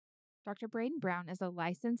Dr. Braden Brown is a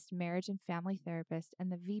licensed marriage and family therapist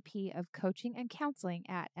and the VP of Coaching and Counseling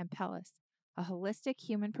at Ampellis, a holistic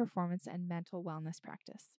human performance and mental wellness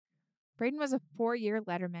practice. Braden was a 4-year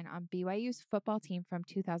letterman on BYU's football team from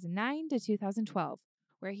 2009 to 2012,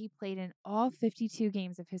 where he played in all 52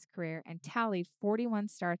 games of his career and tallied 41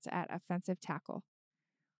 starts at offensive tackle.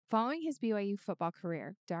 Following his BYU football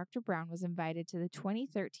career, Dr. Brown was invited to the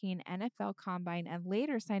 2013 NFL Combine and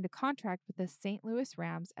later signed a contract with the St. Louis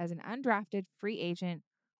Rams as an undrafted free agent,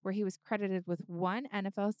 where he was credited with 1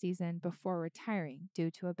 NFL season before retiring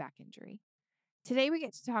due to a back injury. Today, we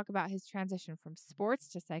get to talk about his transition from sports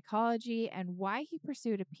to psychology and why he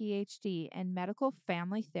pursued a PhD in medical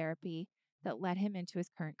family therapy that led him into his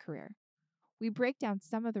current career. We break down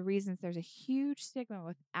some of the reasons there's a huge stigma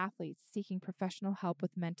with athletes seeking professional help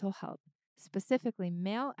with mental health, specifically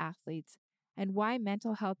male athletes, and why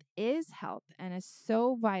mental health is health and is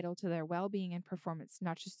so vital to their well-being and performance,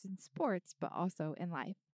 not just in sports, but also in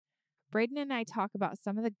life. Braden and I talk about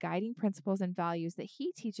some of the guiding principles and values that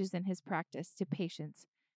he teaches in his practice to patients,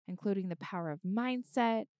 including the power of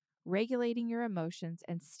mindset, regulating your emotions,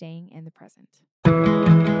 and staying in the present.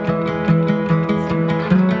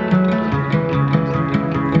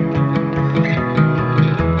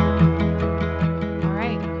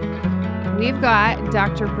 We've got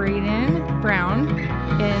Dr. Braden Brown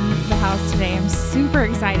in the house today. I'm super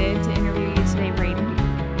excited to interview you today, Braden.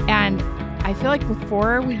 And I feel like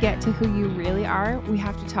before we get to who you really are, we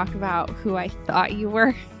have to talk about who I thought you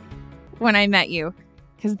were when I met you,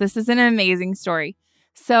 because this is an amazing story.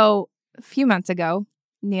 So a few months ago,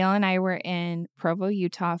 Neil and I were in Provo,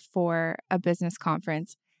 Utah for a business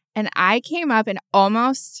conference, and I came up and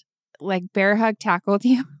almost like bear hug tackled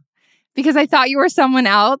you. Because I thought you were someone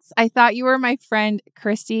else. I thought you were my friend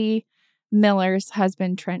Christy Miller's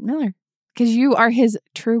husband, Trent Miller, because you are his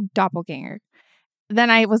true doppelganger. Then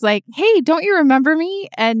I was like, hey, don't you remember me?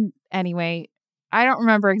 And anyway, I don't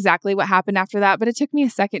remember exactly what happened after that, but it took me a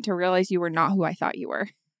second to realize you were not who I thought you were.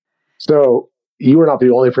 So you were not the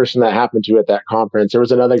only person that happened to at that conference. There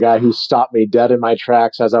was another guy who stopped me dead in my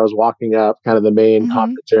tracks as I was walking up kind of the main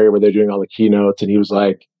conference area where they're doing all the keynotes. And he was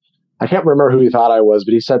like, I can't remember who he thought I was,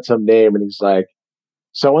 but he said some name and he's like,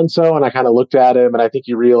 so-and-so. And I kind of looked at him and I think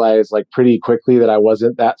he realized like pretty quickly that I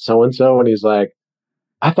wasn't that so-and-so. And he's like,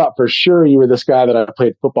 I thought for sure you were this guy that I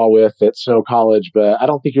played football with at Snow College, but I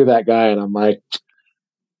don't think you're that guy. And I'm like,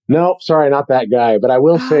 nope, sorry, not that guy. But I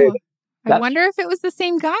will say, I wonder if it was the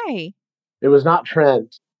same guy. It was not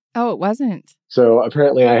Trent. Oh, it wasn't. So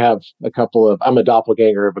apparently I have I'm a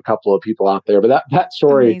doppelganger of a couple of people out there, but that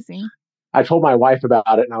story, amazing. I told my wife about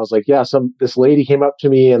it and I was like, yeah, this lady came up to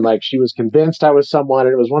me and like, she was convinced I was someone.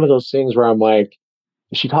 And it was one of those things where I'm like,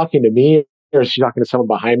 is she talking to me or is she talking to someone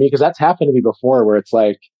behind me? Cause that's happened to me before where it's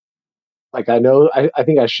like I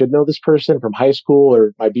think I should know this person from high school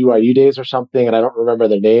or my BYU days or something. And I don't remember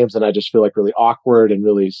their names. And I just feel like really awkward and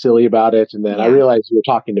really silly about it. And then I realized you were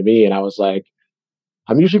talking to me and I was like,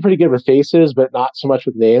 I'm usually pretty good with faces, but not so much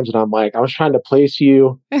with names. And I'm like, I was trying to place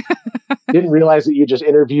you. Didn't realize that you just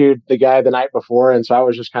interviewed the guy the night before. And so I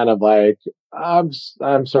was just kind of like, I'm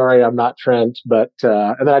sorry, I'm not Trent. But,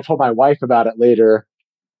 and then I told my wife about it later.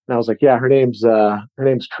 And I was like, yeah, her name's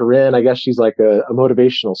Corinne. I guess she's like a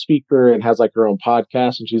motivational speaker and has like her own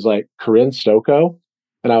podcast. And she's like, Corinne Stocco.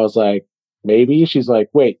 And I was like, maybe. She's like,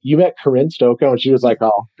 wait, you met Corinne Stocco? And she was like,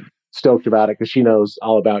 all stoked about it because she knows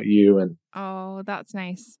all about you. And oh, that's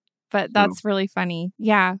nice. But that's really funny.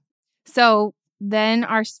 Yeah. So then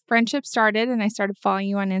our friendship started and I started following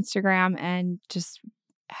you on Instagram and just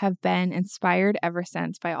have been inspired ever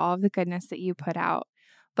since by all of the goodness that you put out.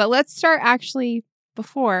 But let's start actually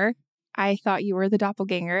before I thought you were the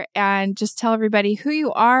doppelganger and just tell everybody who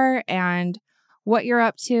you are and what you're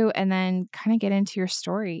up to and then kind of get into your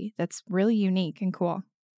story that's really unique and cool.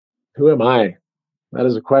 Who am I? That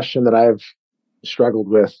is a question that I've struggled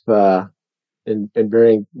with in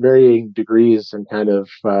varying degrees and kind of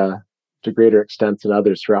to greater extents than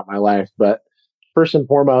others throughout my life. But first and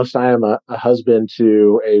foremost, I am a husband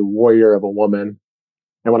to a warrior of a woman.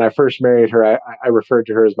 And when I first married her, I referred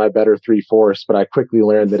to her as my better 3/4, but I quickly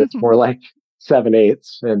learned that it's more like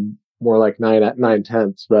 7/8 and more like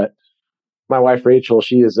 9/10. But my wife, Rachel,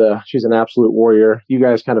 she's an absolute warrior. You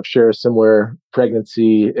guys kind of share a similar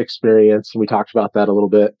pregnancy experience. And we talked about that a little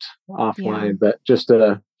bit offline, but just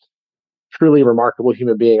a truly remarkable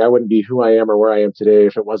human being. I wouldn't be who I am or where I am today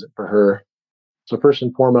if it wasn't for her. So first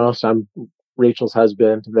and foremost, I'm Rachel's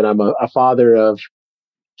husband. Then I'm a father of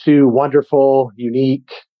 2 wonderful,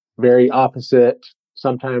 unique, very opposite,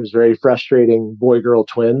 sometimes very frustrating boy-girl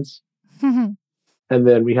twins. And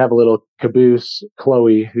then we have a little caboose,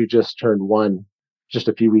 Chloe, who just turned 1. just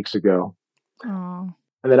a few weeks ago. Oh.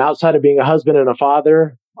 And then outside of being a husband and a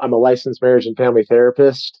father, I'm a licensed marriage and family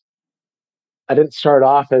therapist. I didn't start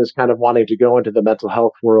off as kind of wanting to go into the mental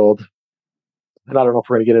health world. And I don't know if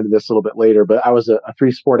we're going to get into this a little bit later, but I was a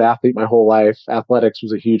three-sport athlete my whole life. Athletics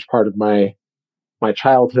was a huge part of my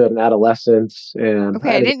childhood and adolescence. And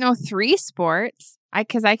Okay, I didn't know 3 sports.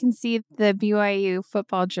 Because I can see the BYU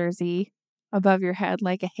football jersey above your head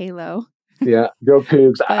like a halo. Yeah, go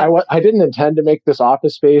Cougs. But I didn't intend to make this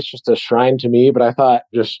office space just a shrine to me, but I thought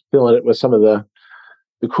just filling it with some of the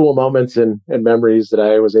cool moments and memories that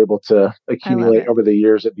I was able to I love accumulate it. over the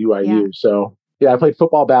years at Yeah. BYU. So yeah, I played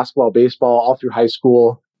football, basketball, baseball all through high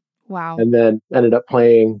school, Wow. and then ended up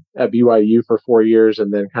playing at BYU for 4 years,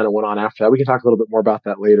 and then kind of went on after that. We can talk a little bit more about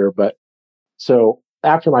that later. But so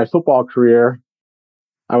after my football career,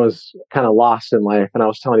 I was kind of lost in life. And I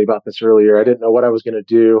was telling you about this earlier. I didn't know what I was going to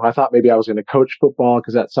do. I thought maybe I was going to coach football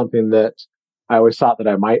because that's something that I always thought that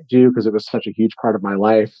I might do because it was such a huge part of my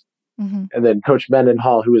life. Mm-hmm. And then Coach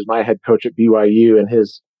Mendenhall, who was my head coach at BYU, and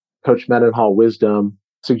his Coach Mendenhall wisdom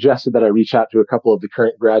suggested that I reach out to a couple of the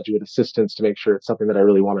current graduate assistants to make sure it's something that I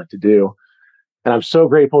really wanted to do. And I'm so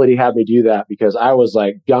grateful that he had me do that because I was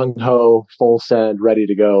like gung ho, full send, ready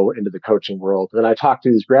to go into the coaching world. And I talked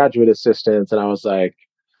to these graduate assistants and I was like,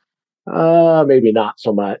 maybe not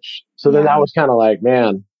so much. So then I was kind of like,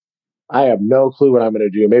 man, I have no clue what I'm going to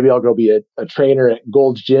do. Maybe I'll go be a trainer at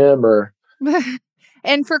Gold's Gym or.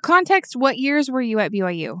 And for context, what years were you at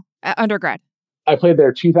BYU undergrad? I played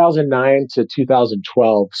there 2009 to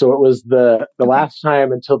 2012. So it was the last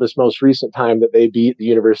time until this most recent time that they beat the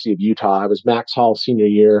University of Utah. I was Max Hall senior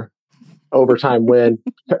year, overtime win,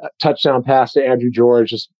 touchdown pass to Andrew George,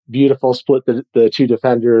 just beautiful, split the two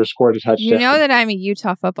defenders, scored a touchdown. You know that I'm a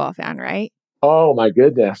Utah football fan, right? Oh my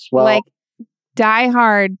goodness. Well, like die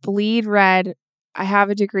hard, bleed red. I have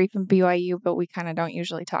a degree from BYU, but we kind of don't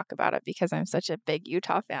usually talk about it because I'm such a big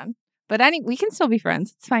Utah fan. But we can still be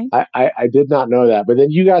friends. It's fine. I did not know that. But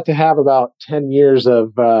then you got to have about 10 years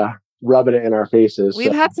of rubbing it in our faces.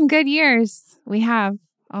 We've had some good years. We have.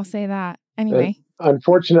 I'll say that. Anyway.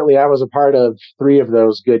 Unfortunately, I was a part of 3 of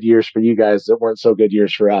those good years for you guys that weren't so good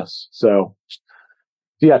years for us. So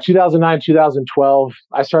yeah, 2009, 2012,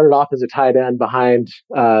 I started off as a tight end behind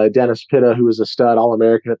Dennis Pitta, who was a stud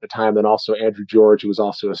All-American at the time, then also Andrew George, who was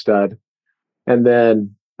also a stud. And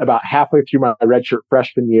then about halfway through my redshirt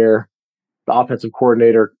freshman year, the offensive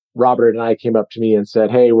coordinator, Robert, and I came up to me and said,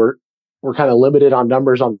 hey, we're kind of limited on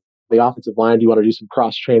numbers on the offensive line. Do you want to do some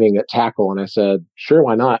cross-training at tackle? And I said, sure,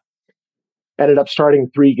 why not? Ended up starting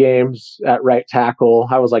 3 games at right tackle.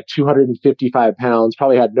 I was like 255 pounds,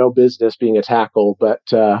 probably had no business being a tackle, but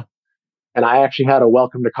and I actually had a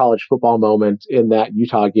welcome to college football moment in that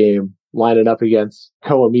Utah game, lining up against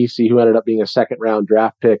Koamisi, who ended up being a 2nd-round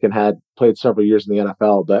draft pick and had played several years in the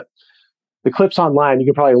NFL. But the clip's online. You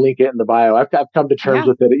can probably link it in the bio. I've come to terms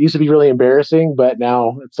with it. It used to be really embarrassing, but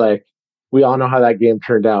now it's like we all know how that game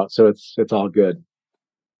turned out, so it's all good.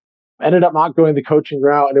 Ended up not going the coaching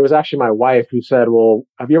route. And it was actually my wife who said, well,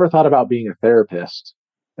 have you ever thought about being a therapist?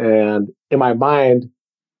 And in my mind,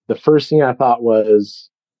 the first thing I thought was,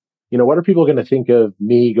 what are people going to think of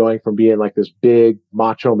me going from being like this big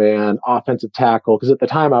macho man, offensive tackle? Because at the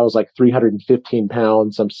time I was like 315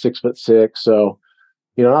 pounds. I'm 6'6". So,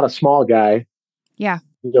 not a small guy. Yeah.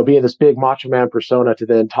 Being this big macho man persona to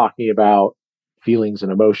then talking about feelings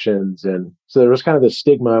and emotions. And so there was kind of this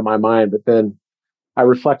stigma in my mind, but then I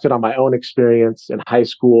reflected on my own experience in high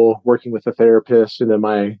school working with a therapist, and then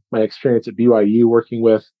my experience at BYU working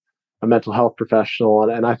with a mental health professional.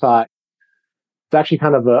 And I thought it's actually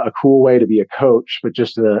kind of a cool way to be a coach, but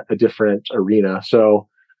just in a different arena. So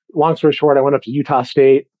long story short, I went up to Utah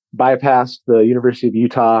State, bypassed the University of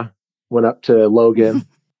Utah, went up to Logan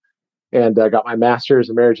and got my master's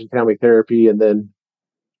in marriage and family therapy, and then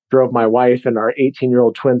drove my wife and our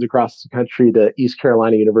 18-year-old twins across the country to East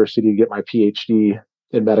Carolina University to get my PhD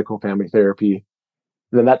in medical family therapy.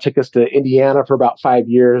 And then that took us to Indiana for about 5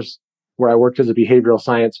 years, where I worked as a behavioral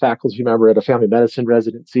science faculty member at a family medicine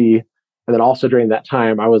residency. And then also during that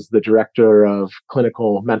time, I was the director of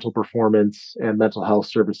clinical mental performance and mental health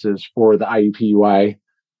services for the IUPUI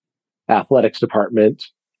athletics department.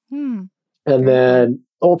 And then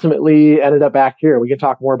ultimately ended up back here. We can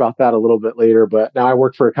talk more about that a little bit later, but now I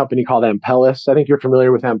work for a company called Ampellis. I think you're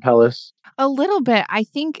familiar with Ampellis. A little bit. I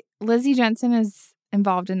think Lizzie Jensen is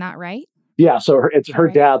involved in that, right? Yeah, so her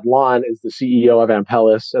dad, Lon, is the CEO of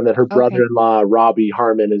Ampellis, and then her brother-in-law, Robbie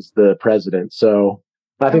Harmon, is the president. So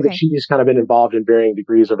I think that she's kind of been involved in varying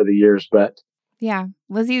degrees over the years, but... Yeah,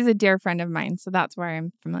 Lizzie is a dear friend of mine, so that's where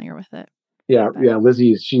I'm familiar with it. Yeah, yeah,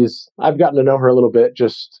 Lizzie, I've gotten to know her a little bit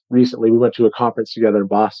just recently. We went to a conference together in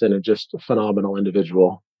Boston, and just a phenomenal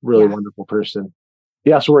individual, really Yeah. wonderful person.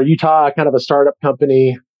 Yeah, so we're Utah, kind of a startup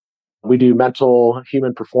company. We do mental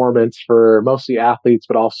human performance for mostly athletes,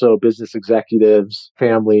 but also business executives,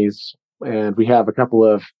 families. And we have a couple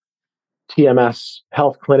of TMS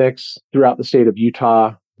health clinics throughout the state of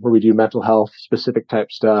Utah where we do mental health specific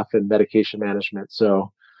type stuff and medication management.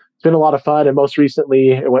 So it's been a lot of fun. And most recently,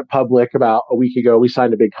 it went public about a week ago. We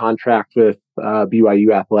signed a big contract with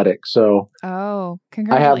BYU Athletics. So Oh, I have,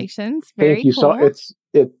 congratulations. thank Very you. So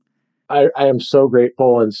cool. I am so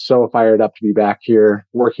grateful and so fired up to be back here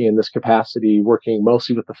working in this capacity, working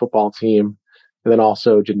mostly with the football team, and then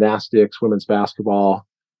also gymnastics, women's basketball,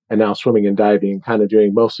 and now swimming and diving, kind of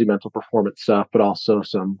doing mostly mental performance stuff, but also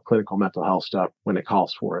some clinical mental health stuff when it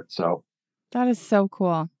calls for it. So That is so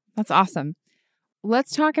cool. That's awesome.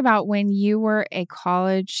 Let's talk about when you were a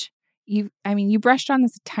college, you brushed on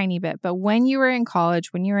this a tiny bit, but when you were in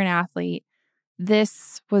college, when you were an athlete,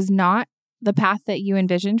 this was not the path that you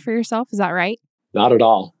envisioned for yourself. Is that right? not at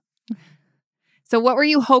all. So what were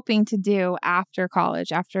you hoping to do after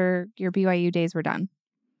college, after your BYU days were done?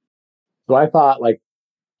 So I thought, like,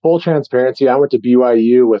 full transparency, I went to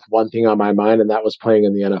BYU with one thing on my mind, and that was playing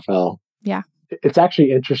in the NFL. Yeah. It's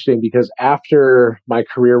actually interesting because after my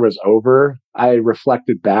career was over, I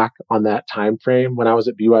reflected back on that time frame when I was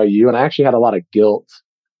at BYU, and I actually had a lot of guilt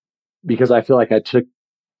because I feel like I took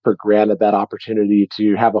for granted that opportunity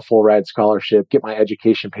to have a full ride scholarship, get my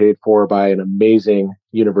education paid for by an amazing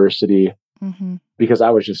university, Mm-hmm. because I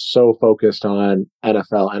was just so focused on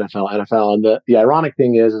NFL, NFL, NFL. And the ironic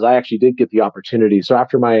thing is I actually did get the opportunity. So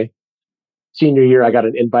after my senior year, I got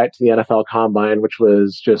an invite to the NFL Combine, which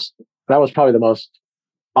was just, that was probably the most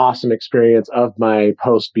awesome experience of my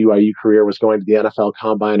post BYU career, was going to the NFL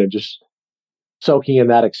Combine and just soaking in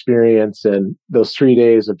that experience. And those 3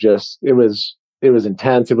 days of just, it was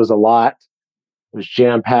intense. It was a lot. It was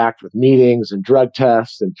jam packed with meetings and drug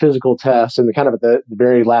tests and physical tests. And kind of at the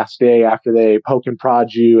very last day, after they poke and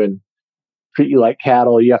prod you and treat you like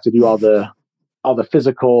cattle, you have to do all the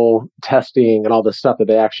physical testing and all the stuff that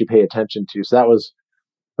they actually pay attention to. So that was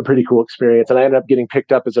a pretty cool experience. And I ended up getting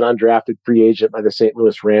picked up as an undrafted free agent by the St.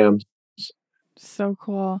 Louis Rams. So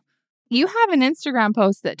cool. You have an Instagram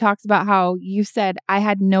post that talks about how you said, I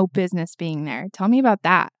had no business being there. Tell me about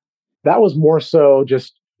that. That was more so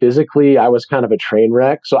just physically, I was kind of a train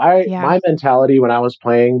wreck. So Yeah. my mentality when I was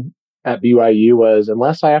playing at BYU was,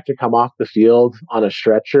 unless I have to come off the field on a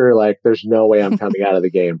stretcher, like, there's no way I'm coming out of the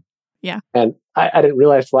game. Yeah. And I didn't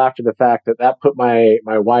realize till after the fact that put my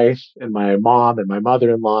wife and my mom and my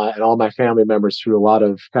mother-in-law and all my family members through a lot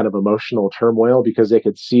of kind of emotional turmoil, because they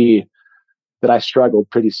could see that I struggled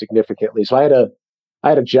pretty significantly. So I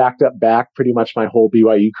had a jacked up back pretty much my whole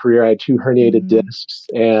BYU career. I had 2 herniated discs,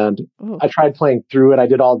 and Ooh, I tried playing through it. I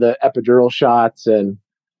did all the epidural shots and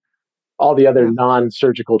all the other wow.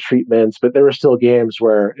 non-surgical treatments, but there were still games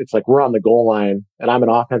where it's like we're on the goal line and I'm an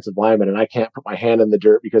offensive lineman and I can't put my hand in the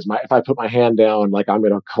dirt because if I put my hand down, like, I'm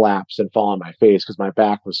going to collapse and fall on my face because my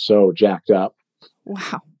back was so jacked up.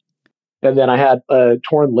 Wow. And then I had a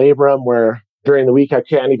torn labrum where during the week I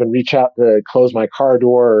can't even reach out to close my car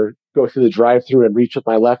door or go through the drive-through and reach with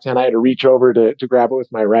my left hand. I had to reach over to grab it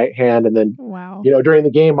with my right hand. And then, Wow. during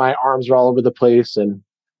the game, my arms are all over the place and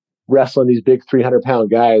wrestling these big 300-pound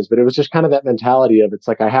guys. But it was just kind of that mentality of, it's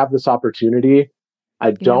like, I have this opportunity. I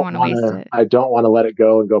You don't don't want to want waste to, it. I don't want to let it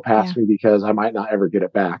go and go past me because I might not ever get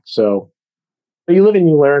it back. So you live and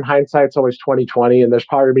you learn. Hindsight's always 2020. And there's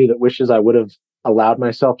part of me that wishes I would have allowed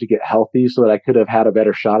myself to get healthy so that I could have had a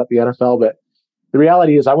better shot at the NFL. But the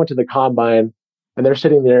reality is I went to the combine and they're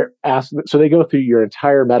sitting there asking, so they go through your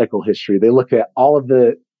entire medical history. They look at all of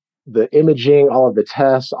the imaging, all of the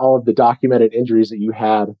tests, all of the documented injuries that you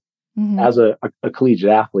had Mm-hmm. as a collegiate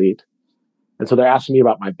athlete. And so they're asking me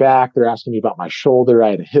about my back. They're asking me about my shoulder.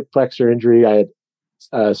 I had a hip flexor injury. I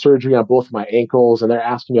had surgery on both of my ankles, and they're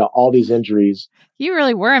asking me about all these injuries. You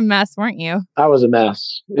really were a mess, weren't you? I was a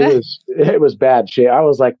mess. It was bad shape. I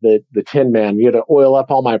was like the Tin Man. You had to oil up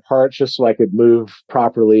all my parts just so I could move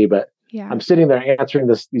properly. But Yeah. I'm sitting there answering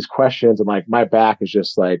these questions, and like my back is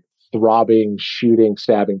just like throbbing, shooting,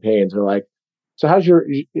 stabbing pains. They're like, "So how's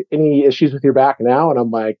any issues with your back now?" And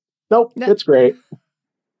I'm like, "Nope, it's great."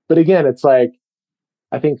 But again, it's like,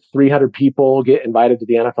 I think 300 people get invited to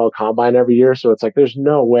the NFL Combine every year. So it's like, there's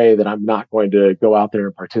no way that I'm not going to go out there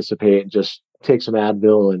and participate and just take some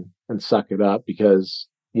Advil and suck it up, because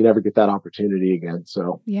you never get that opportunity again.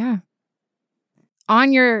 So Yeah.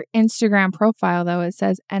 On your Instagram profile, though, it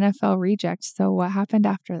says NFL reject. So what happened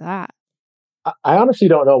after that? I honestly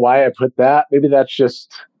don't know why I put that. Maybe that's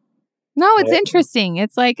just No, it's Right? interesting.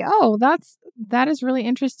 It's like, oh, that is really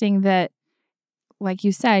interesting that, like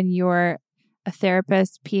you said, you're a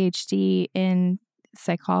therapist, PhD in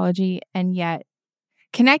psychology, and yet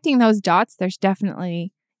connecting those dots, there's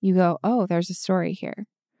definitely, you go, oh, there's a story here.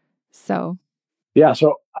 So, Yeah.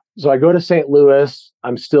 So I go to St. Louis.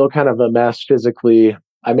 I'm still kind of a mess physically.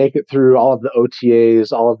 I make it through all of the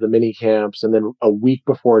OTAs, all of the mini camps, and then a week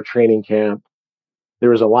before training camp,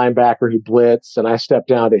 there was a linebacker who blitzed, and I stepped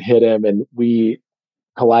down to hit him, and we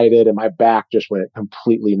collided, and my back just went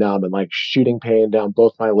completely numb and like shooting pain down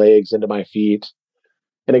both my legs into my feet.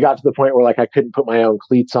 And it got to the point where like I couldn't put my own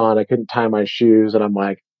cleats on, I couldn't tie my shoes, and I'm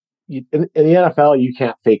like, in the NFL, you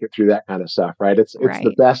can't fake it through that kind of stuff, right? It's the right,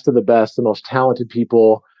 best of the best, the most talented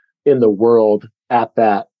people in the world at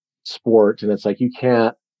that sport, and it's like you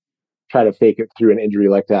can't try to fake it through an injury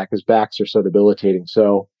like that because backs are so debilitating.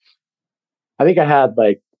 So I think I had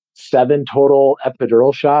like 7 total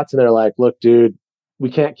epidural shots, and they're like, "Look, dude,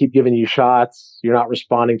 we can't keep giving you shots. You're not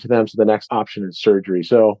responding to them. So the next option is surgery."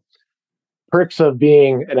 So perks of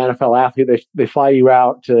being an NFL athlete, they fly you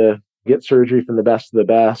out to get surgery from the best of the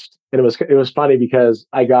best. And it was funny because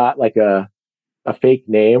I got like a fake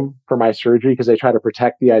name for my surgery because they try to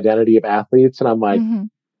protect the identity of athletes. And I'm like, hmm,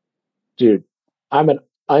 dude, I'm an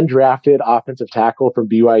undrafted offensive tackle from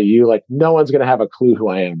BYU. Like no one's gonna have a clue who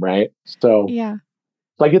I am, right? yeah,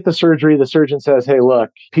 So I get the surgery. The surgeon says, "Hey,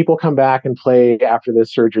 look, people come back and play after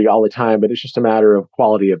this surgery all the time, but it's just a matter of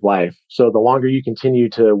quality of life. So the longer you continue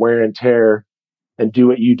to wear and tear and do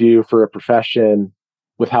what you do for a profession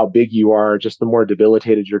with how big you are, just the more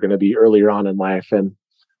debilitated you're going to be earlier on in life." And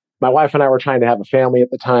my wife and I were trying to have a family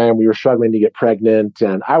at the time. We were struggling to get pregnant,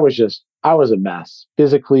 and I was a mess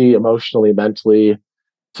physically, emotionally, mentally.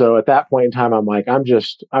 So at that point in time, I'm like,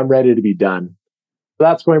 I'm ready to be done. So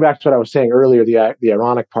that's going back to what I was saying earlier. The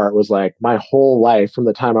ironic part was like my whole life from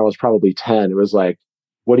the time I was probably 10, it was like,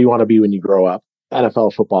 what do you want to be when you grow up?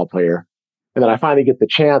 NFL football player. And then I finally get the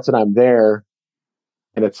chance and I'm there,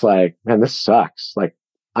 and it's like, man, this sucks. Like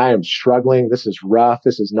I am struggling. This is rough.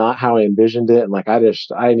 This is not how I envisioned it. And like I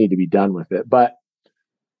need to be done with it. But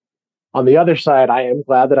on the other side, I am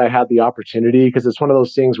glad that I had the opportunity because it's one of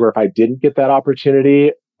those things where if I didn't get that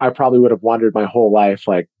opportunity, I probably would have wondered my whole life,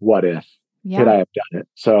 like, what if? Could yeah, I have done it?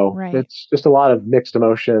 So right. it's just a lot of mixed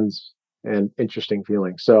emotions and interesting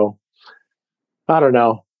feelings. So I don't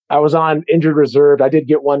know. I was on injured reserve. I did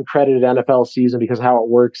get one credited NFL season because how it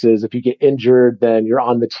works is if you get injured, then you're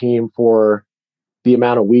on the team for the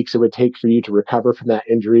amount of weeks it would take for you to recover from that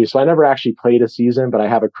injury. So I never actually played a season, but I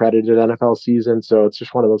have a credited NFL season. So it's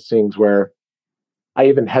just one of those things where I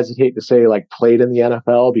even hesitate to say like played in the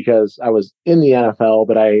NFL because I was in the NFL,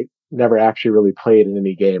 but I never actually really played in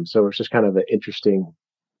any game. So it's just kind of an interesting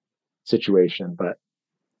situation.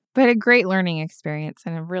 But a great learning experience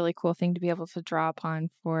and a really cool thing to be able to draw upon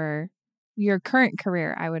for your current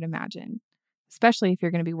career, I would imagine, especially if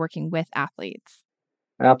you're going to be working with athletes.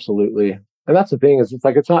 Absolutely. And that's the thing is it's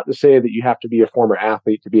like it's not to say that you have to be a former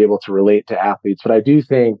athlete to be able to relate to athletes, but I do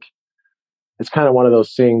think it's kind of one of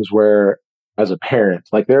those things where as a parent,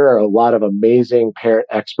 like there are a lot of amazing parent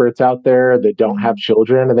experts out there that don't have Hmm.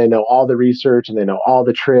 children and they know all the research and they know all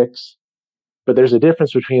the tricks. But there's a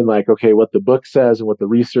difference between like, okay, what the book says and what the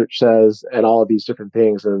research says and all of these different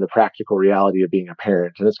things and then the practical reality of being a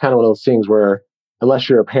parent. And it's kind of one of those things where unless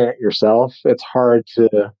you're a parent yourself, it's hard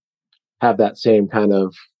to have that same kind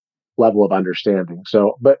of level of understanding.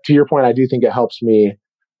 So, but to your point, I do think it helps me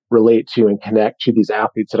relate to and connect to these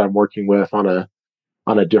athletes that I'm working with on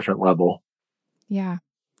a different level. Yeah,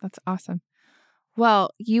 that's awesome.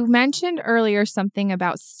 Well, you mentioned earlier something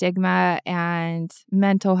about stigma and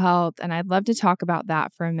mental health, and I'd love to talk about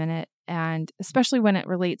that for a minute. And especially when it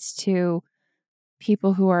relates to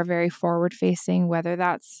people who are very forward facing, whether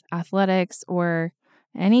that's athletics or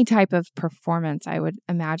any type of performance, I would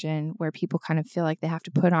imagine, where people kind of feel like they have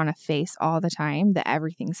to put on a face all the time that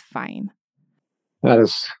everything's fine. That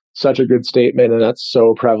is such a good statement. And that's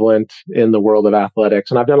so prevalent in the world of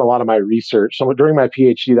athletics. And I've done a lot of my research. So during my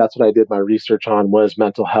PhD, that's what I did my research on was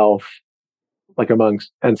mental health, like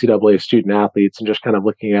amongst NCAA student athletes and just kind of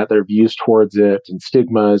looking at their views towards it and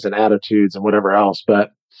stigmas and attitudes and whatever else. But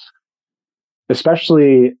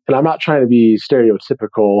especially, and I'm not trying to be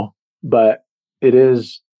stereotypical, but it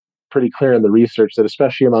is pretty clear in the research that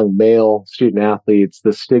especially among male student athletes,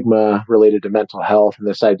 the stigma related to mental health and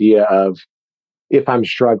this idea of if I'm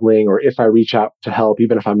struggling or if I reach out to help,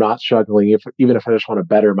 even if I'm not struggling, even if I just want to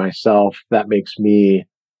better myself, that makes me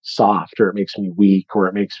soft or it makes me weak or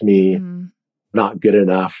it makes me Hmm. not good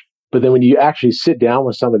enough. But then when you actually sit down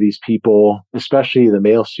with some of these people, especially the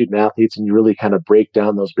male student athletes, and you really kind of break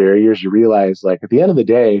down those barriers, you realize like at the end of the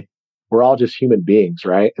day, we're all just human beings,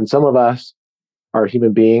 right? And some of us are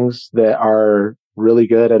human beings that are really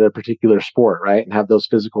good at a particular sport, right? And have those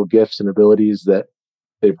physical gifts and abilities that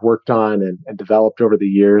they've worked on and developed over the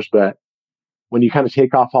years. But when you kind of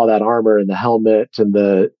take off all that armor and the helmet and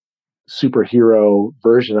the superhero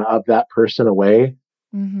version of that person away, it's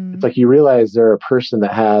Mm-hmm. like you realize they're a person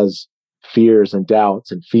that has fears and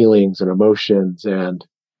doubts and feelings and emotions, and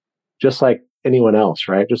just like anyone else,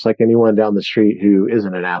 right? Just like anyone down the street who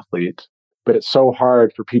isn't an athlete. But it's so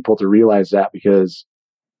hard for people to realize that, because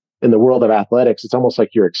in the world of athletics, it's almost like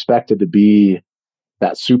you're expected to be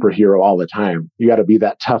that superhero all the time. You got to be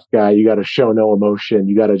that tough guy. You got to show no emotion.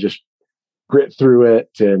 You got to just grit through it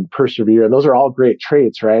and persevere. And those are all great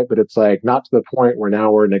traits, right? But it's like not to the point where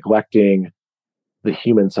now we're neglecting the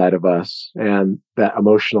human side of us and that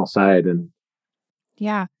emotional side. And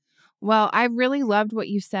Yeah. Well, I really loved what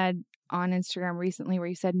you said on Instagram recently, where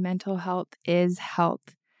you said mental health is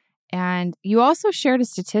health. And you also shared a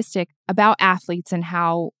statistic about athletes and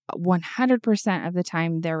how 100% of the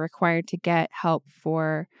time they're required to get help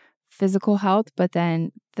for physical health. But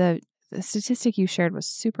then the statistic you shared was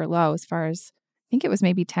super low, as far as I think it was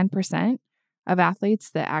maybe 10% of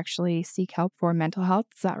athletes that actually seek help for mental health.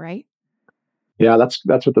 Is that right? yeah,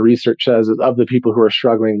 that's what the research says, is of the people who are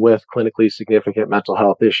struggling with clinically significant mental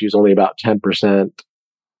health issues, only about 10%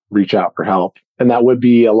 reach out for help. And that would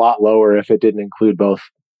be a lot lower if it didn't include both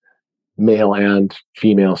male and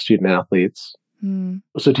female student athletes. Mm,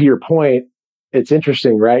 So to your point, it's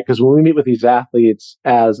interesting, right? Because when we meet with these athletes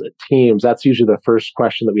as teams, that's usually the first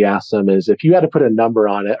question that we ask them is, if you had to put a number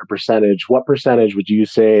on it, a percentage, what percentage would you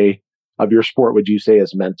say of your sport would you say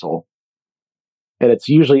is mental? And it's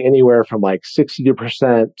usually anywhere from like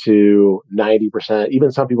 60% to 90%.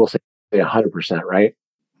 Even some people say 100%, right?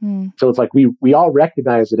 mm, So it's like we all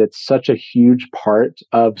recognize that it's such a huge part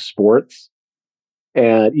of sports,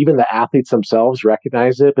 and even the athletes themselves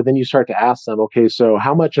recognize it. But then you start to ask them, okay, so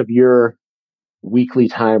how much of your weekly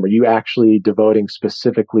time are you actually devoting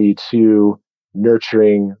specifically to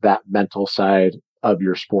nurturing that mental side of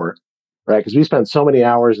your sport, right? Because we spend so many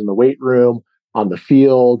hours in the weight room, on the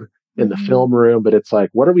field, in the mm-hmm. film room, but it's like,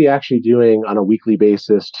 what are we actually doing on a weekly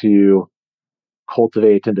basis to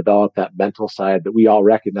cultivate and develop that mental side that we all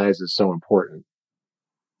recognize is so important?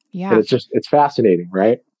 And Yeah. it's fascinating,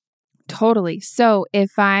 right? Totally. So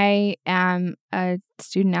if I am a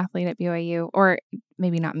student athlete at BYU, or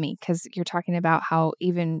maybe not me, because you're talking about how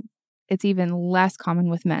it's even less common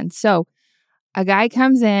with men. So a guy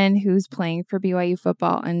comes in who's playing for BYU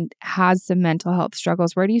football and has some mental health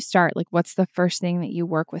struggles. Where do you start? Like, what's the first thing that you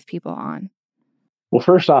work with people on? Well,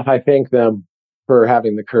 first off, I thank them for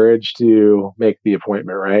having the courage to make the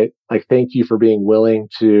appointment, right? Like, thank you for being willing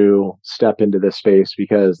to step into this space,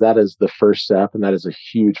 because that is the first step. And that is a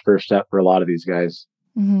huge first step for a lot of these guys,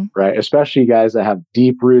 Mm-hmm. right? Especially guys that have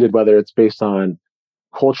deep rooted, whether it's based on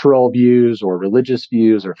cultural views or religious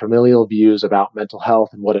views or familial views about mental health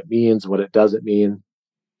and what it means, what it doesn't mean,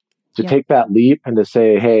 to Yep. take that leap and to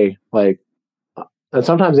say, hey, like, and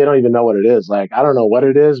sometimes they don't even know what it is. Like, I don't know what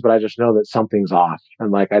it is, but I just know that something's off.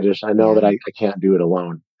 And like, I know that Yeah. I can't do it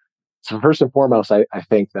alone. So first and foremost, I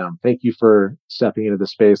thank them. Thank you for stepping into the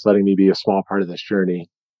space, letting me be a small part of this journey.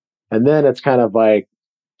 And then it's kind of like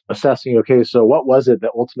assessing, okay, so what was it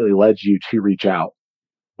that ultimately led you to reach out?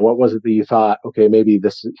 What was it that you thought, okay, maybe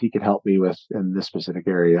this he could help me with in this specific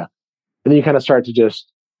area? And then you kind of start to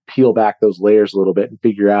just peel back those layers a little bit and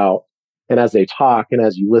figure out. And as they talk and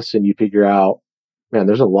as you listen, you figure out, man,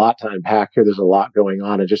 there's a lot to unpack here. There's a lot going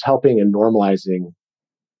on, and just helping and normalizing,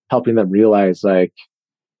 helping them realize, like,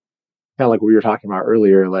 kind of like what we were talking about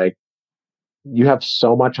earlier, like, you have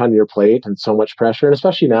so much on your plate and so much pressure. And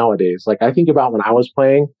especially nowadays, like, I think about when I was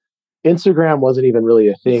playing, Instagram wasn't even really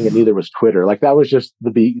a thing, and neither was Twitter. Like, that was just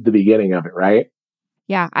the beginning of it, right?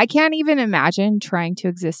 Yeah. I can't even imagine trying to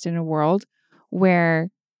exist in a world where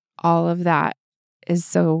all of that is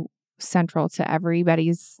so central to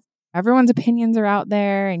everyone's opinions are out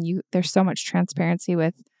there, and there's so much transparency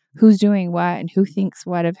with who's doing what and who thinks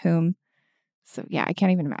what of whom. So yeah, I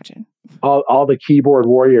can't even imagine. All the keyboard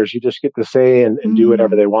warriors, you just get to say and do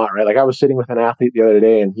whatever Mm-hmm. they want, right? Like, I was sitting with an athlete the other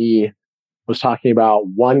day, and he was talking about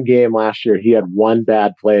one game last year. He had one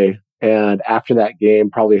bad play. And after that game,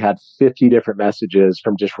 probably had 50 different messages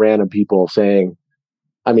from just random people saying,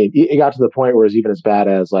 I mean, it got to the point where it was even as bad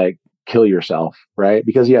as like, kill yourself, right?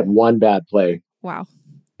 Because he had one bad play. Wow.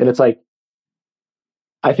 And it's like,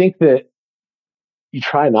 I think that you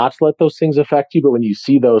try not to let those things affect you, but when you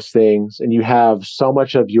see those things and you have so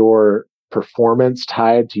much of your performance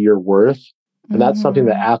tied to your worth, and that's something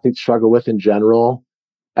that Mm-hmm. athletes struggle with in general,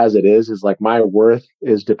 as it is like, my worth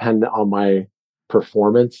is dependent on my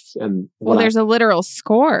performance and Well, there's a literal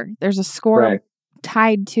score. There's a score right,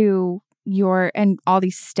 tied to and all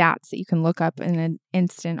these stats that you can look up in an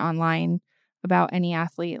instant online about any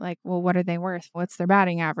athlete. Like, well, what are they worth? What's their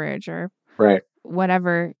batting average or right.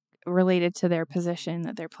 whatever related to their position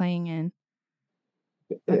that they're playing in.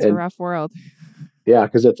 That's a And rough world. yeah,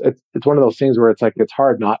 because it's one of those things where it's like it's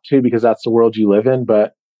hard not to because that's the world you live in.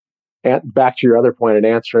 But back to your other point and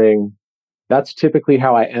answering, that's typically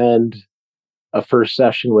how I end a first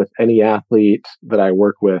session with any athlete that I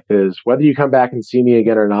work with is whether you come back and see me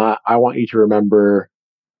again or not, I want you to remember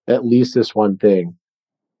at least this one thing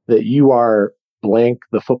that you are blank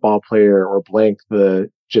the football player or blank the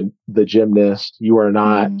gymnast. You are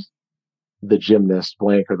not the gymnast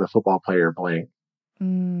blank or the football player blank.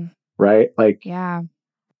 Right? Like, yeah,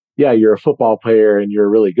 you're a football player and you're a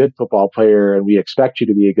really good football player, and we expect you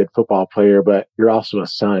to be a good football player, but you're also a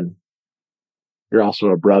son. You're also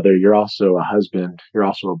a brother. You're also a husband. You're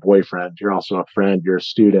also a boyfriend. You're also a friend. You're a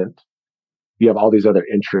student. You have all these other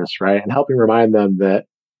interests, right? And helping remind them that,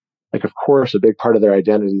 like, of course, a big part of their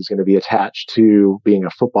identity is going to be attached to being a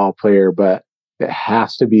football player, but it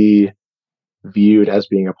has to be viewed as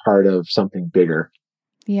being a part of something bigger.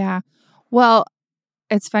 Yeah. Well,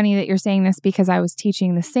 it's funny that you're saying this because I was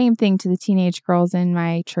teaching the same thing to the teenage girls in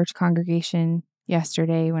my church congregation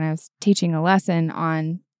yesterday when I was teaching a lesson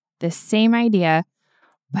on this same idea.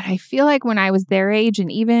 But I feel like when I was their age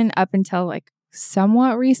and even up until like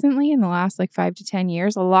somewhat recently in the last like 5 to 10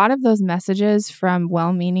 years, a lot of those messages from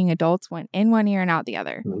well-meaning adults went in one ear and out the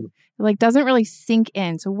other. Mm-hmm. It like doesn't really sink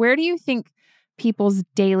in. So where do you think people's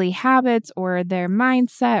daily habits or their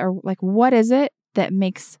mindset or like what is it that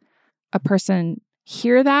makes a person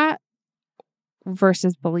hear that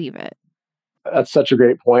versus believe it? That's such a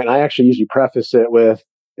great point. I actually usually preface it with,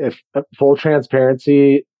 if full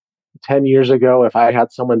transparency, 10 years ago, if I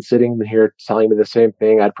had someone sitting here telling me the same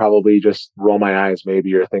thing, I'd probably just roll my eyes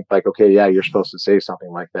maybe or think like, okay, yeah, you're supposed to say something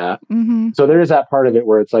like that. Mm-hmm. So there is that part of it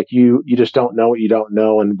where it's like you just don't know what you don't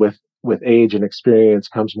know. And with age and experience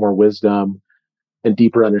comes more wisdom and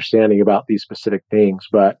deeper understanding about these specific things.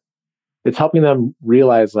 But it's helping them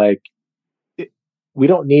realize like, we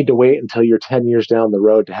don't need to wait until you're 10 years down the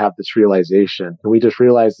road to have this realization. And we just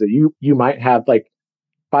realize that you might have like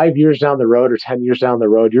 5 years down the road or 10 years down the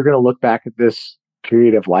road, you're going to look back at this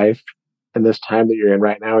period of life and this time that you're in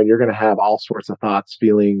right now, and you're going to have all sorts of thoughts,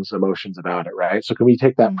 feelings, emotions about it, right? So can we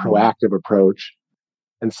take that proactive approach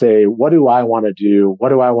and say, what do I want to do? What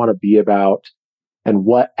do I want to be about? And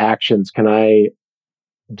what actions can I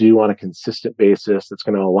do on a consistent basis that's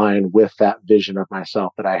going to align with that vision of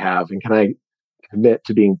myself that I have? And can I commit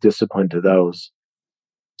to being disciplined to those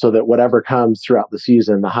so that whatever comes throughout the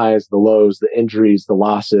season, the highs, the lows, the injuries, the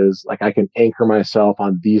losses, like I can anchor myself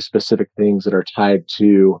on these specific things that are tied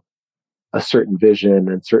to a certain vision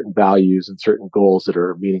and certain values and certain goals that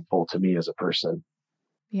are meaningful to me as a person.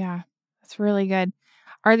 Yeah, that's really good.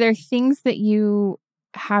 Are there things that you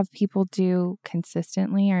have people do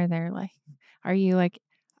consistently? Are you like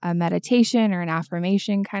a meditation or an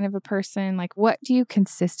affirmation kind of a person? Like, what do you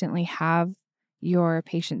consistently have your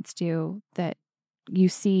patients do that you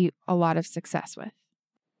see a lot of success with?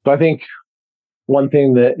 So I think one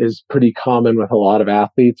thing that is pretty common with a lot of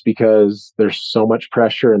athletes, because there's so much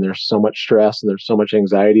pressure and there's so much stress and there's so much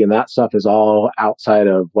anxiety, and that stuff is all outside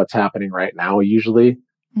of what's happening right now usually.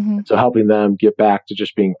 Mm-hmm. So helping them get back to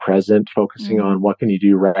just being present, focusing Mm-hmm. on what can you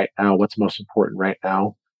do right now, what's most important right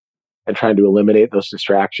now, and trying to eliminate those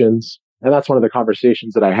distractions. And that's one of the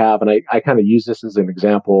conversations that I have. And I kind of use this as an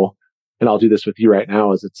example, and I'll do this with you right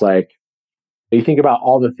now, is it's like, you think about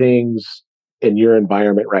all the things in your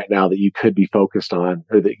environment right now that you could be focused on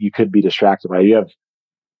or that you could be distracted by. You have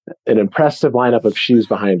an impressive lineup of shoes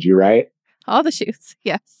behind you, right? All the shoes.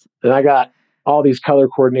 Yes. And I got all these color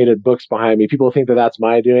coordinated books behind me. People think that that's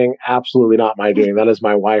my doing. Absolutely not my doing. That is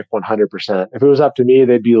my wife 100%. If it was up to me,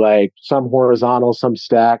 they'd be like some horizontal, some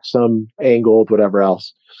stacked, some angled, whatever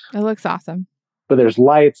else. It looks awesome. But there's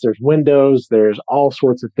lights, there's windows, there's all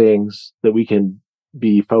sorts of things that we can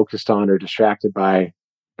be focused on or distracted by.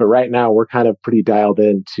 But right now we're kind of pretty dialed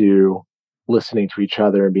into listening to each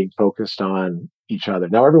other and being focused on each other.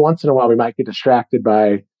 Now, every once in a while, we might get distracted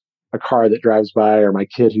by a car that drives by or my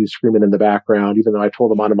kid who's screaming in the background, even though I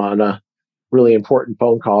told him I'm on a really important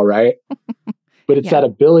phone call, right? But it's that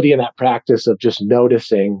ability and that practice of just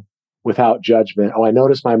noticing without judgment. Oh, I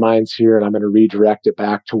notice my mind's here and I'm going to redirect it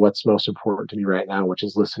back to what's most important to me right now, which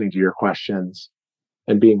is listening to your questions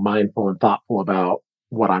and being mindful and thoughtful about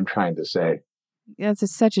what I'm trying to say. That's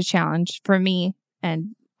such a challenge for me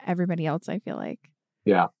and everybody else, I feel like.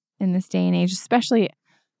 Yeah. In this day and age, especially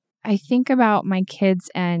I think about my kids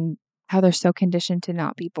and how they're so conditioned to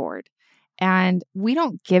not be bored. And we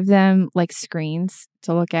don't give them like screens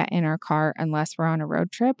to look at in our car unless we're on a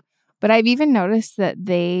road trip. But I've even noticed that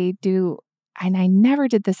they do, and I never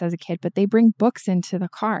did this as a kid, but they bring books into the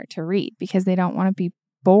car to read because they don't want to be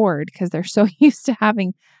bored because they're so used to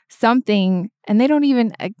having something. And they don't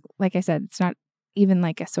even, like I said, it's not even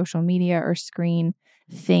like a social media or screen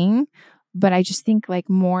thing. But I just think like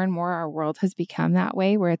more and more our world has become that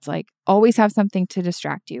way where it's like always have something to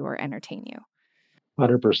distract you or entertain you.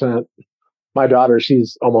 100%. My daughter,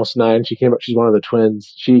 she's almost 9. She's one of the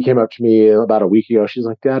twins. She came up to me about a week ago. She's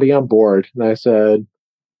like, Daddy, I'm bored. And I said,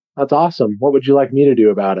 that's awesome. What would you like me to do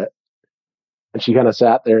about it? And she kind of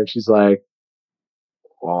sat there and she's like,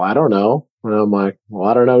 well, I don't know. And I'm like, well,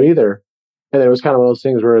 I don't know either. And it was kind of one of those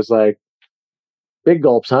things where it's like, big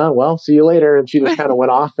gulps, huh? Well, see you later. And she just kind of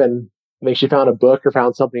went off, and I think she found a book or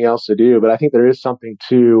found something else to do. But I think there is something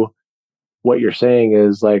to what you're saying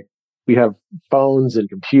is like we have phones and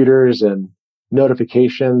computers and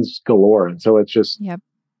notifications galore. And so it's just Yep.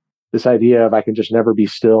 this idea of I can just never be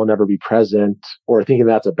still, never be present, or thinking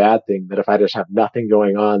that's a bad thing, that if I just have nothing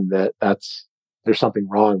going on, there's something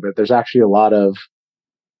wrong. But there's actually a lot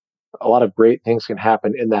of great things can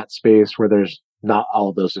happen in that space where there's not all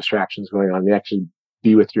of those distractions going on. You actually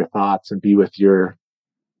be with your thoughts and be with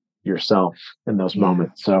yourself in those Yeah.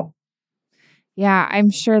 moments. So Yeah, I'm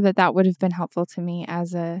sure that would have been helpful to me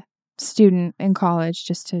as a student in college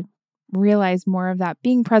just to realize more of that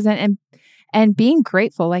being present and being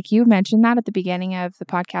grateful. Like you mentioned that at the beginning of the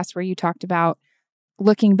podcast where you talked about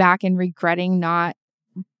looking back and regretting not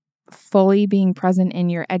fully being present in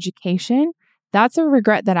your education. That's a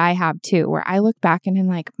regret that I have too, where I look back and I'm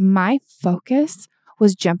like, my focus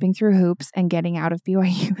was jumping through hoops and getting out of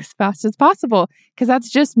BYU as fast as possible. Cause that's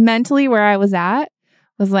just mentally where I was at,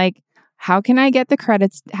 was like, how can I get the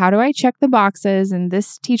credits? How do I check the boxes? And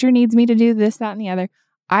this teacher needs me to do this, that, and the other.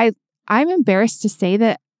 I'm embarrassed to say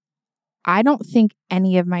that I don't think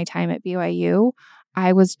any of my time at BYU,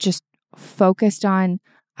 I was just focused on,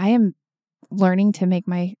 I am learning to make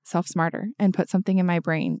myself smarter and put something in my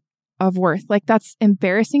brain of worth. Like that's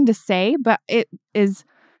embarrassing to say, but it's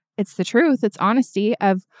the truth. It's honesty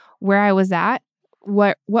of where I was at,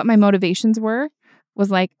 what my motivations were,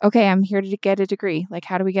 was like, okay, I'm here to get a degree. Like,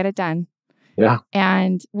 how do we get it done? yeah,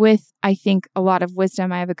 And with, I think, a lot of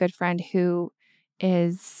wisdom, I have a good friend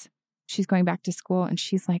she's going back to school and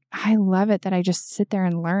she's like, I love it that I just sit there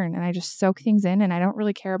and learn and I just soak things in and I don't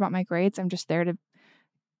really care about my grades. I'm just there to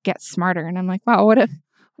get smarter. And I'm like, wow,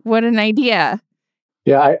 what an idea.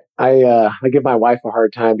 yeah. I give my wife a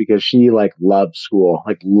hard time because she like loves school,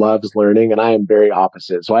 like loves learning, and I am very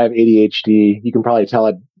opposite. So I have ADHD. You can probably tell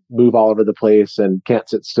I move all over the place and can't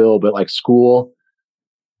sit still. But like school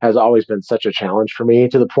has always been such a challenge for me,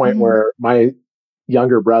 to the point Mm-hmm. where my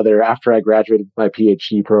younger brother, after I graduated my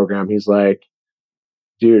PhD program, he's like,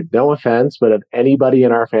 dude, no offense, but of anybody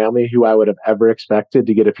in our family who I would have ever expected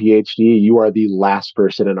to get a PhD, you are the last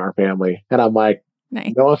person in our family. And I'm like,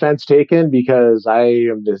 Nice. no offense taken, because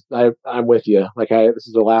I'm with you. Like this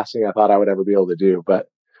is the last thing I thought I would ever be able to do. But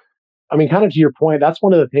I mean, kind of to your point, that's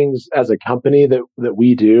one of the things as a company that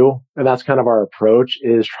we do, and that's kind of our approach,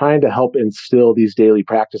 is trying to help instill these daily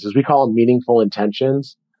practices. We call them meaningful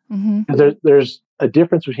intentions. Mm-hmm. There's a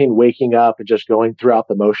difference between waking up and just going throughout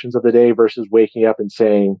the motions of the day versus waking up and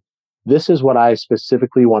saying, this is what I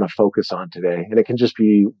specifically want to focus on today. And it can just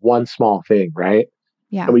be one small thing, right?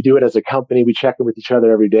 Yeah. And we do it as a company. We check in with each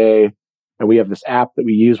other every day. And we have this app that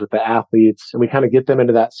we use with the athletes, and we kind of get them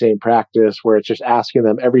into that same practice where it's just asking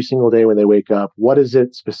them every single day when they wake up, what is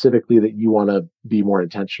it specifically that you want to be more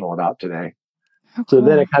intentional about today? Oh, So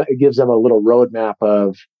then cool. it gives them a little roadmap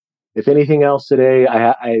of, if anything else today,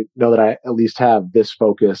 I know that I at least have this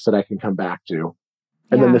focus that I can come back to.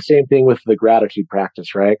 And then Yeah. the same thing with the gratitude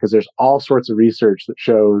practice, right? Because there's all sorts of research that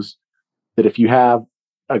shows that if you have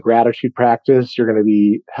a gratitude practice, you're going to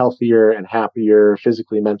be healthier and happier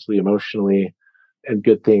physically, mentally, emotionally, and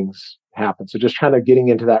good things happen. So just kind of getting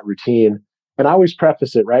into that routine. And I always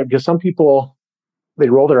preface it, right? Because some people, they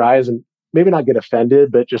roll their eyes and maybe not get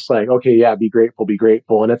offended, but just like, okay, yeah, be grateful, be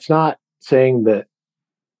grateful. And it's not saying that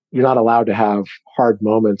you're not allowed to have hard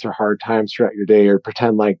moments or hard times throughout your day or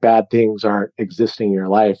pretend like bad things aren't existing in your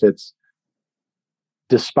life. It's,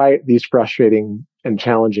 despite these frustrating and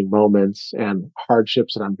challenging moments and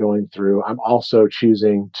hardships that I'm going through, I'm also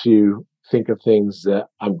choosing to think of things that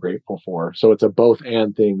I'm grateful for. So it's a both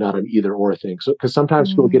and thing, not an either or thing. So, because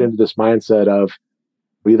sometimes people get into this mindset of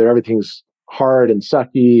either everything's hard and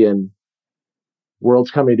sucky and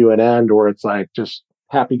world's coming to an end, or it's like just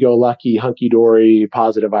happy-go-lucky, hunky-dory,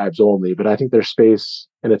 positive vibes only. But I think there's space,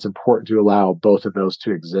 and it's important to allow both of those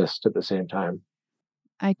to exist at the same time.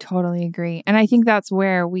 I totally agree. And I think that's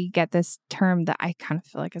where we get this term that I kind of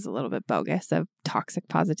feel like is a little bit bogus of toxic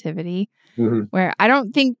positivity, where I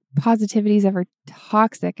don't think positivity is ever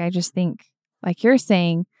toxic. I just think, like you're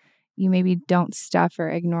saying, you maybe don't stuff or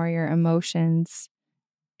ignore your emotions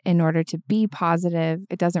in order to be positive.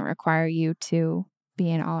 It doesn't require you to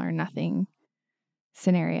be an all or nothing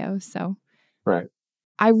scenario. So, Right.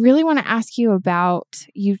 I really want to ask you about,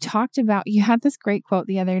 you had this great quote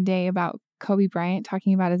the other day about Kobe Bryant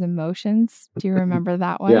talking about his emotions. Do you remember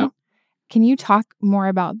that one? Yeah. Can you talk more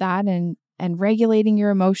about that and regulating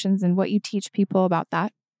your emotions and what you teach people about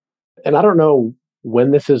that? And I don't know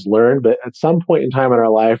when this is learned, but at some point in time in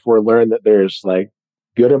our life, we're learned that there's like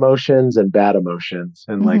good emotions and bad emotions.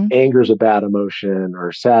 And like anger is a bad emotion,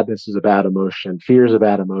 or sadness is a bad emotion, fear is a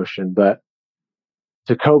bad emotion. But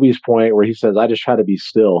to Kobe's point where he says, I just try to be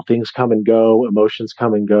still. Things come and go, emotions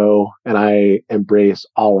come and go, and I embrace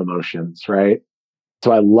all emotions, right?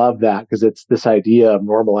 So I love that, because it's this idea of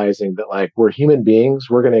normalizing that, like, we're human beings,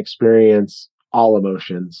 we're going to experience all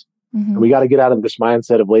emotions. And we got to get out of this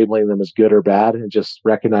mindset of labeling them as good or bad, and just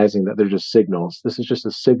recognizing that they're just signals. This is just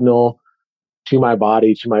a signal to my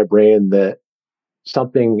body, to my brain, that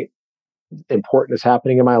something important is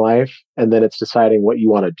happening in my life. And then it's deciding what you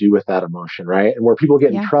want to do with that emotion, right? And where people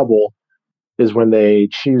get in trouble is when they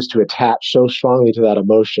choose to attach so strongly to that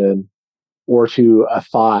emotion or to a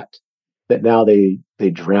thought that now they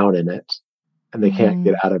drown in it and they can't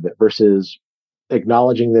get out of it, versus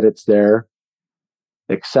acknowledging that it's there,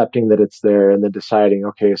 accepting that it's there, and then deciding,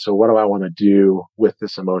 okay, so what do I want to do with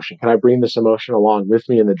this emotion? Can I bring this emotion along with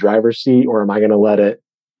me in the driver's seat, or am I going to let it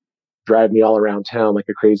drive me all around town like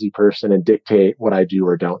a crazy person and dictate what I do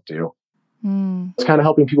or don't do? It's kind of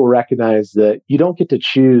helping people recognize that you don't get to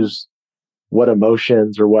choose what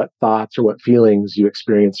emotions or what thoughts or what feelings you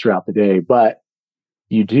experience throughout the day, but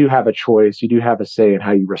you do have a choice. You do have a say in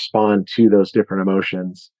how you respond to those different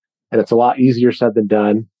emotions. And it's a lot easier said than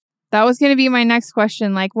done. That was going to be my next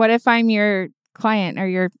question. Like, what if I'm your client or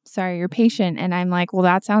your patient, and I'm like, well,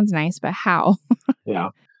 that sounds nice, but how? Yeah.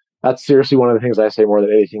 That's seriously one of the things I say more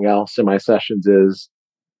than anything else in my sessions is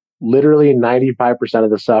literally 95%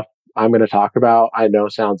 of the stuff I'm going to talk about, I know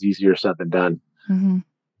sounds easier said than done.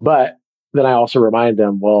 But then I also remind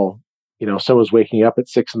them, well, so is waking up at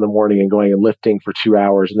 6 a.m. and going and lifting for 2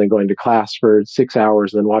 hours and then going to class for 6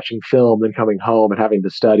 hours and then watching film, then coming home and having to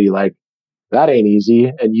study. Like, that ain't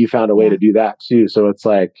easy. And you found a way to do that too. So it's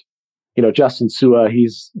like, Justin Sua,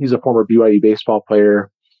 he's a former BYU baseball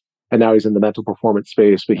player, and now he's in the mental performance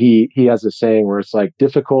space. But he has this saying where it's like,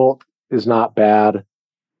 difficult is not bad.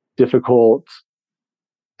 Difficult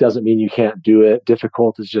doesn't mean you can't do it.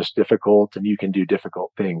 Difficult is just difficult, and you can do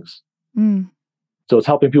difficult things. So it's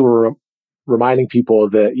helping people, reminding people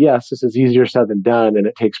that, yes, this is easier said than done, and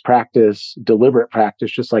it takes practice, deliberate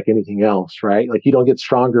practice, just like anything else, right? Like, you don't get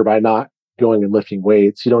stronger by not going and lifting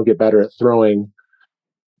weights. You don't get better at throwing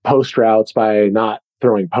post routes by not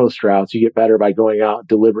throwing post routes. You get better by going out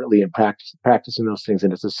deliberately and practicing those things.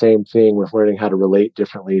 And it's the same thing with learning how to relate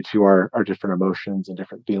differently to our different emotions and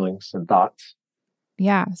different feelings and thoughts.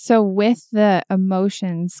 Yeah. So with the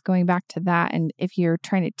emotions, going back to that, and if you're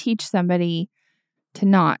trying to teach somebody to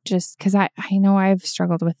not just, because I know I've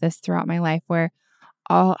struggled with this throughout my life, where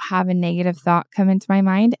I'll have a negative thought come into my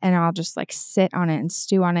mind and I'll just like sit on it and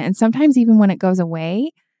stew on it. And sometimes even when it goes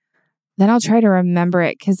away, then I'll try to remember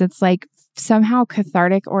it, because it's like somehow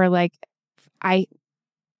cathartic, or like I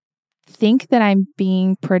think that I'm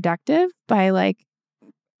being productive by like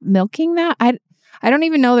milking that. I don't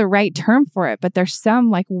even know the right term for it, but there's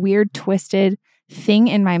some like weird twisted thing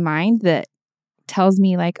in my mind that tells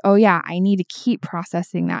me like, oh yeah, I need to keep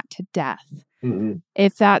processing that to death.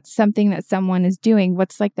 If that's something that someone is doing,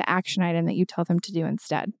 what's like the action item that you tell them to do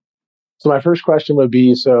instead? So my first question would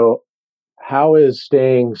be, so how is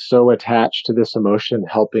staying so attached to this emotion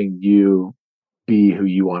helping you be who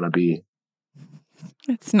you want to be?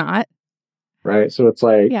 It's not. Right. So it's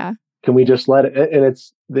like, can we just let it? And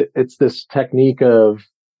it's this technique of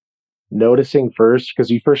noticing first,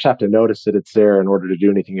 because you first have to notice that it's there in order to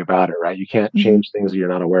do anything about it, right? You can't change things that you're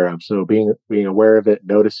not aware of. So being aware of it,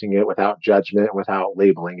 noticing it without judgment, without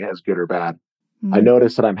labeling it as good or bad. I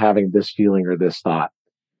notice that I'm having this feeling or this thought.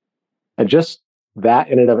 And just that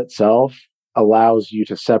in and of itself allows you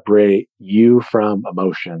to separate you from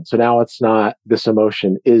emotion. So now it's not this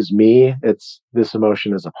emotion is me, it's this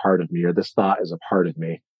emotion is a part of me, or this thought is a part of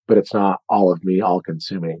me, but it's not all of me, all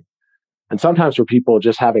consuming. And sometimes for people,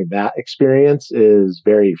 just having that experience is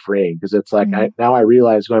very freeing, because it's like, now I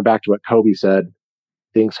realize, going back to what Kobe said,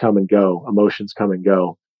 things come and go, emotions come and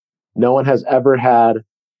go. No one has ever had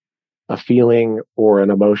a feeling or an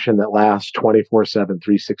emotion that lasts 24/7,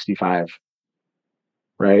 365,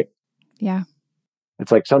 right? Yeah.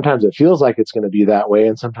 It's like sometimes it feels like it's going to be that way,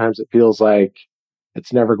 and sometimes it feels like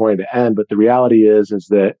it's never going to end. But the reality is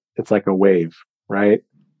that it's like a wave, right?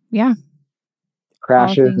 Yeah. All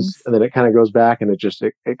Crashes, things. and then it kind of goes back, and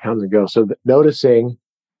it comes and goes. So noticing,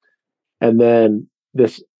 and then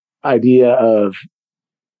this idea of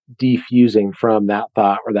defusing from that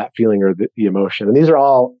thought or that feeling or the emotion. And these are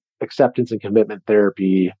all acceptance and commitment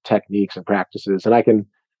therapy techniques and practices. And I can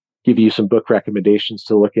give you some book recommendations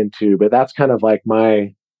to look into, but that's kind of like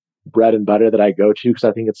my bread and butter that I go to because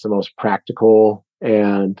I think it's the most practical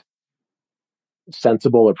and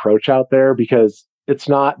sensible approach out there, because it's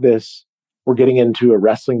not this we're getting into a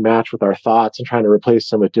wrestling match with our thoughts and trying to replace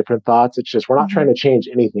them with different thoughts. It's just we're not trying to change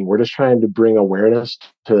anything. We're just trying to bring awareness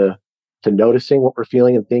to noticing what we're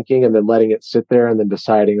feeling and thinking, and then letting it sit there, and then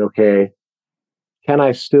deciding, okay, can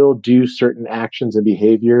I still do certain actions and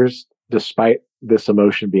behaviors despite this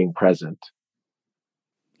emotion being present?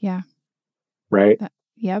 Yeah. Right?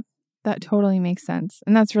 Yep. That totally makes sense.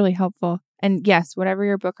 And that's really helpful. And yes, whatever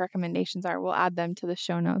your book recommendations are, we'll add them to the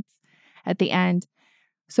show notes at the end.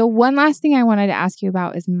 So one last thing I wanted to ask you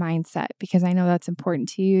about is mindset, because I know that's important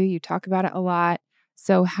to you. You talk about it a lot.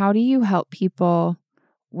 So how do you help people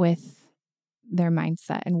with their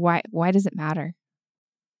mindset, and why does it matter?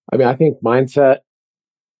 I mean, I think mindset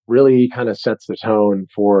really kind of sets the tone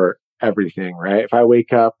for everything, right? If I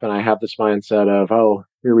wake up and I have this mindset of, oh,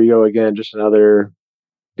 here we go again, just another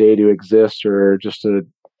day to exist or just a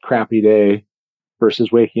crappy day,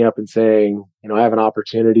 versus waking up and saying, I have an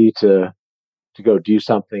opportunity to go do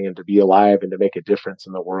something and to be alive and to make a difference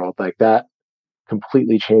in the world, like that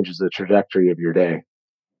completely changes the trajectory of your day.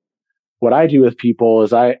 What I do with people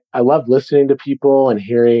is I love listening to people and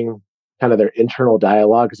hearing kind of their internal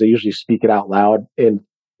dialogue, because they usually speak it out loud in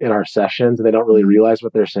our sessions and they don't really realize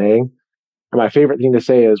what they're saying. And my favorite thing to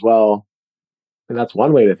say is, well, and that's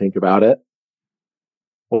one way to think about it.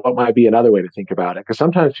 Well, what might be another way to think about it? Because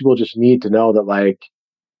sometimes people just need to know that, like,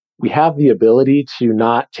 we have the ability to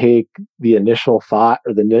not take the initial thought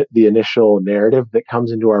or the initial narrative that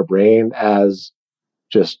comes into our brain as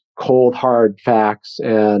just cold, hard facts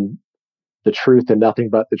and the truth and nothing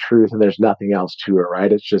but the truth, and there's nothing else to it,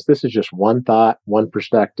 right? It's just, this is just one thought, one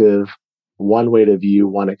perspective, one way to view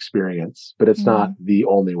one experience, but it's not the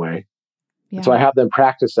only way. And so Yeah. I have them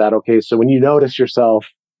practice that. Okay, so when you notice yourself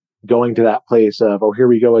going to that place of, oh, here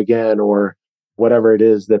we go again, or whatever it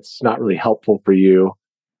is that's not really helpful for you,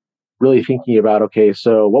 really thinking about, okay,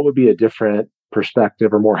 so what would be a different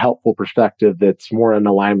perspective or more helpful perspective that's more in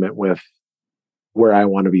alignment with where I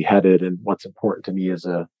want to be headed and what's important to me as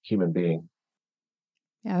a human being.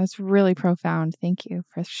 Yeah, that's really profound. Thank you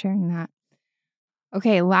for sharing that.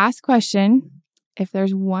 Okay, last question. If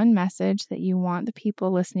there's one message that you want the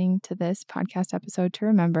people listening to this podcast episode to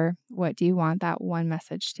remember, what do you want that one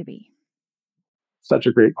message to be? Such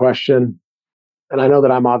a great question. And I know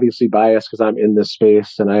that I'm obviously biased because I'm in this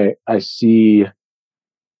space and I see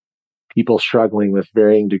people struggling with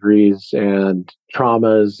varying degrees and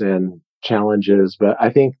traumas and challenges. But I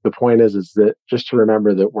think the point is that just to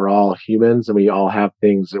remember that we're all humans and we all have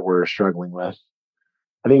things that we're struggling with.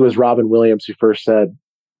 I think it was Robin Williams who first said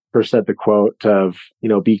the quote of,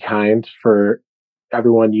 be kind, for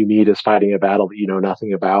everyone you meet is fighting a battle that you know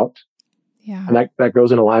nothing about. Yeah. And that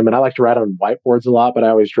goes in alignment. I like to write on whiteboards a lot, but I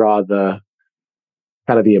always draw the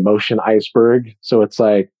kind of the emotion iceberg. So it's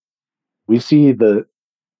like we see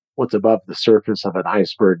what's above the surface of an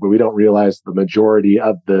iceberg, but we don't realize the majority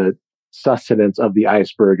of the sustenance of the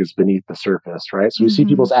iceberg is beneath the surface, right? So we see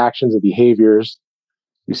people's actions and behaviors.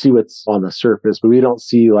 We see what's on the surface, but we don't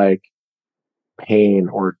see like pain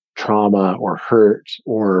or trauma or hurt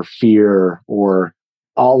or fear or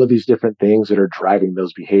all of these different things that are driving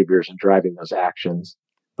those behaviors and driving those actions.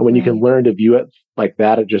 And when you can learn to view it like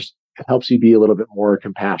that, it helps you be a little bit more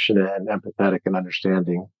compassionate and empathetic and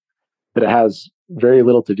understanding that it has very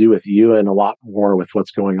little to do with you and a lot more with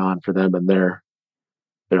what's going on for them and their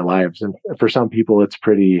lives. And for some people, it's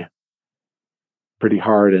pretty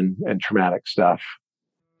hard and traumatic stuff.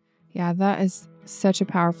 Yeah, that is such a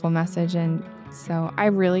powerful message. And so I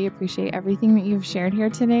really appreciate everything that you've shared here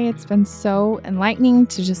today. It's been so enlightening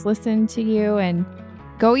to just listen to you and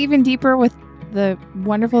go even deeper with the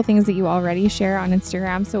wonderful things that you already share on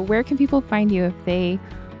Instagram. So where can people find you if they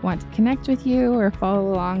want to connect with you or follow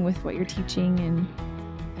along with what you're teaching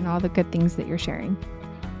and all the good things that you're sharing?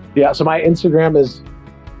 Yeah, so my Instagram is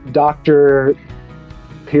Dr.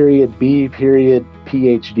 B.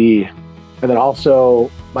 PhD. And then also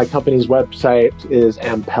My company's website is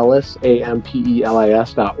Ampelis,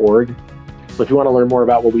 AMPELIS.org. So if you want to learn more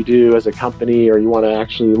about what we do as a company, or you want to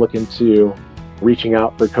actually look into reaching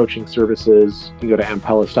out for coaching services, you can go to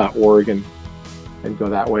ampelis.org and go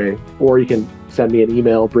that way. Or you can send me an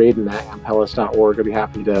email, Braden@ampelis.org. I'd be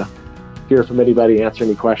happy to hear from anybody, answer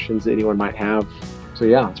any questions that anyone might have. So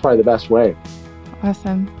yeah, it's probably the best way.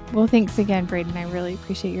 Awesome. Well, thanks again, Braden. I really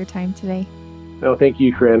appreciate your time today. No, thank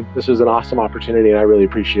you, Corinne. This was an awesome opportunity, and I really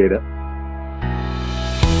appreciate it.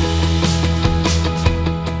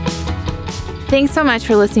 Thanks so much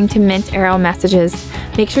for listening to Mint Arrow Messages.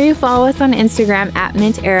 Make sure you follow us on Instagram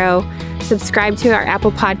 @Mint Arrow, subscribe to our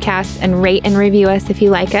Apple Podcasts, and rate and review us if you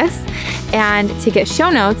like us. And to get show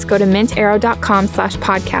notes, go to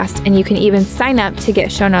mintarrow.com/podcast, and you can even sign up to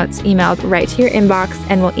get show notes emailed right to your inbox,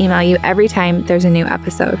 and we'll email you every time there's a new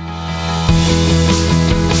episode.